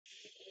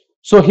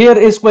So here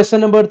is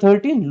question number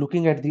 13.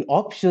 Looking at the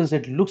options,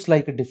 it looks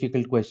like a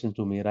difficult question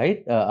to me,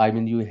 right? I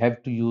mean, you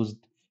have to use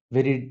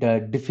very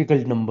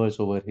difficult numbers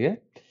over here.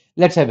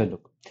 Let's have a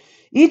look.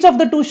 Each of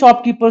the two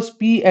shopkeepers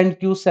P and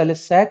Q sell a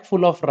sack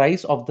full of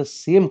rice of the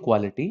same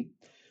quality.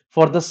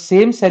 For the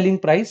same selling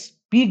price,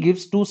 P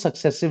gives two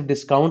successive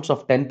discounts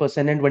of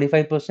 10% and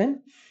 25%,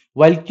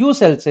 while Q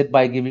sells it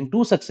by giving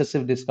two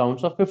successive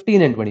discounts of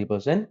 15 and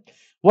 20%.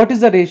 What is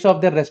the ratio of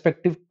their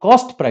respective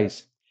cost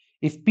price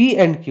if P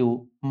and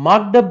Q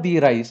marked up the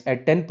rice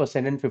at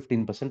 10% and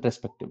 15%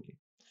 respectively?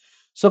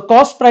 So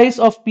cost price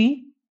of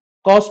P,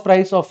 cost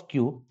price of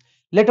Q.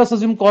 Let us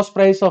assume cost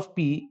price of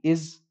P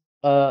is,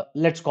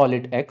 let's call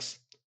it X.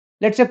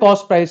 Let's say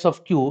cost price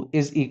of Q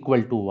is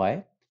equal to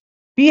Y.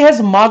 P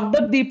has marked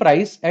up the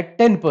price at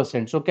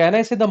 10%. So can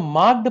I say the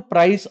marked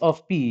price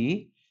of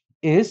P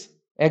is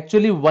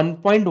actually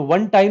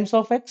 1.1 times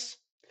of X,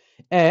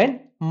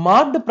 and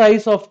marked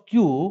price of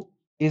Q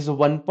is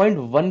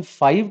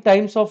 1.15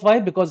 times of Y,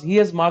 because he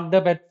has marked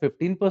up at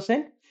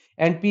 15%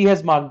 and P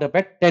has marked up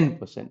at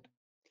 10%.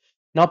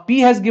 Now P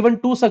has given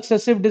two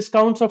successive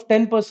discounts of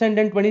 10%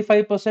 and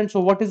 25%. So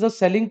what is the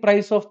selling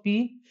price of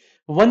P?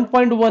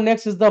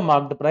 1.1x is the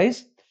marked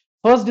price.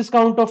 First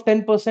discount of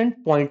 10%,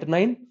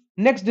 0.9.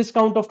 Next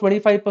discount of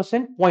 25%,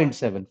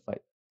 0.75.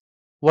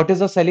 What is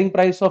the selling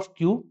price of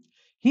Q?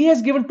 He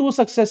has given two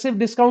successive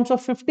discounts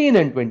of 15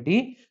 and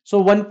 20.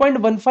 So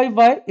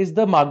 1.15y is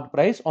the marked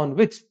price on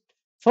which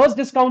first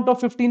discount of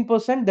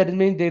 15%, that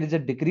means there is a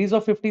decrease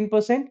of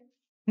 15%.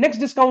 Next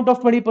discount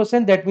of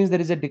 20%, that means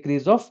there is a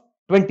decrease of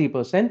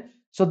 20%.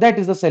 So that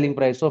is the selling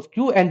price of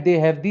Q, and they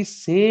have the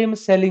same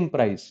selling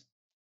price.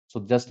 So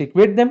just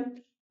equate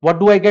them. What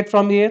do I get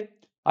from here?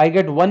 I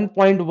get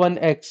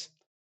 1.1x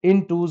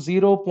into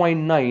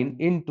 0.9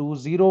 into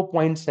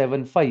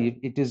 0.75.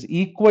 It is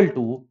equal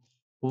to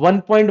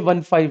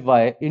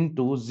 1.15y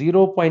into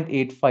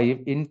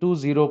 0.85 into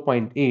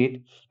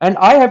 0.8. And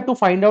I have to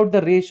find out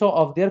the ratio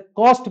of their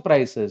cost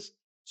prices.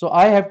 So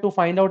I have to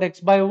find out x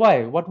by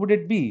y. What would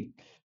it be?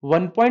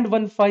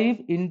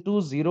 1.15 into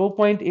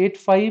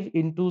 0.85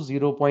 into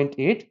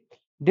 0.8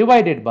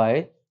 divided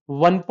by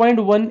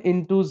 1.1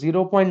 into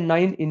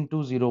 0.9 into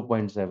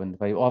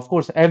 0.75. Of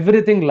course,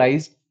 everything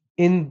lies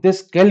in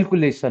this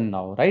calculation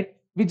now, right?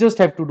 We just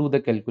have to do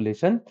the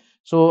calculation.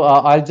 So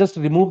I'll just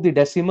remove the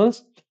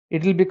decimals.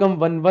 It will become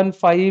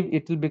 115,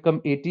 it will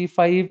become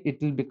 85,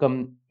 it will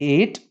become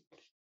 8.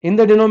 In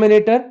the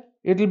denominator,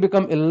 it will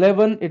become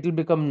 11, it will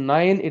become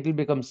 9, it will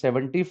become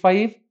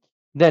 75.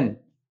 Then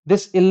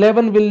this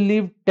 11 will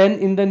leave 10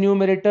 in the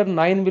numerator,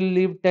 9 will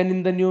leave 10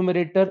 in the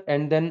numerator,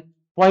 and then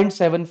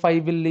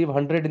 0.75 will leave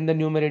 100 in the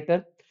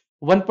numerator.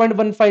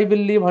 1.15 will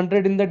leave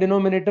 100 in the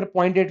denominator,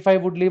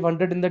 0.85 would leave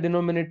 100 in the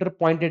denominator, zero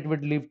point 0.8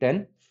 would leave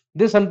 10.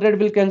 This 100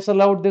 will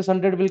cancel out, this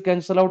 100 will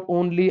cancel out,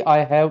 only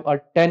I have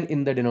a 10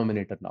 in the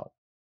denominator now.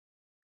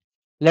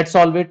 Let's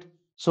solve it.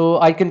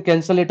 So I can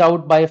cancel it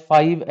out by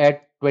 5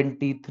 at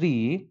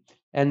 23,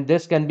 and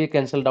this can be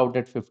cancelled out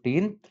at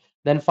 15.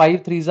 Then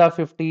 5 3s are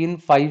 15,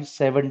 5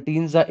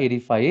 17s are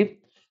 85.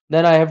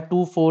 Then I have 2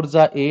 4s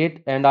are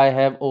 8, and I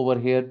have over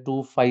here 2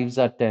 5s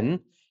are 10.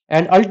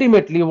 And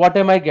ultimately, what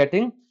am I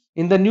getting?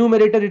 In the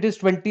numerator, it is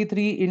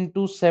 23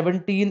 into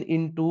 17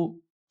 into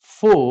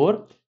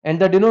 4, and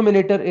the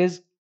denominator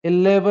is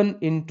 11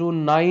 into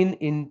 9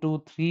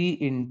 into 3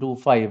 into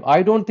 5.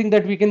 I don't think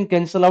that we can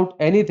cancel out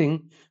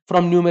anything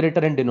from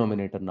numerator and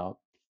denominator now.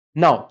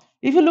 Now,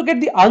 if you look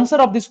at the answer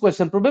of this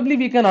question, probably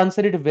we can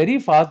answer it very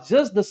fast,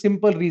 just the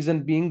simple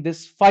reason being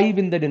this 5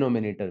 in the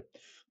denominator.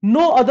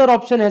 No other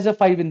option has a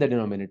 5 in the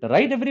denominator,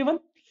 right everyone?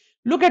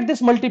 Look at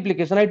this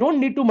multiplication. I don't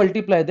need to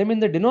multiply them. In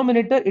the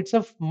denominator, it's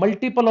a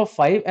multiple of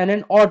 5 and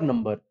an odd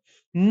number.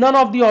 None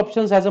of the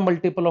options has a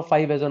multiple of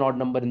 5 as an odd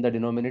number in the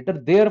denominator.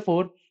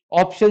 Therefore,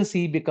 option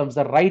C becomes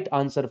the right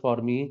answer for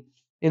me.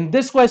 In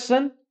this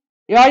question,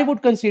 I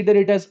would consider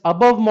it as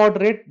above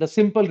moderate. The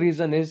simple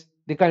reason is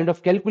the kind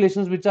of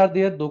calculations which are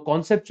there, though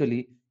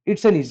conceptually,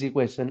 it's an easy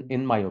question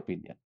in my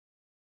opinion.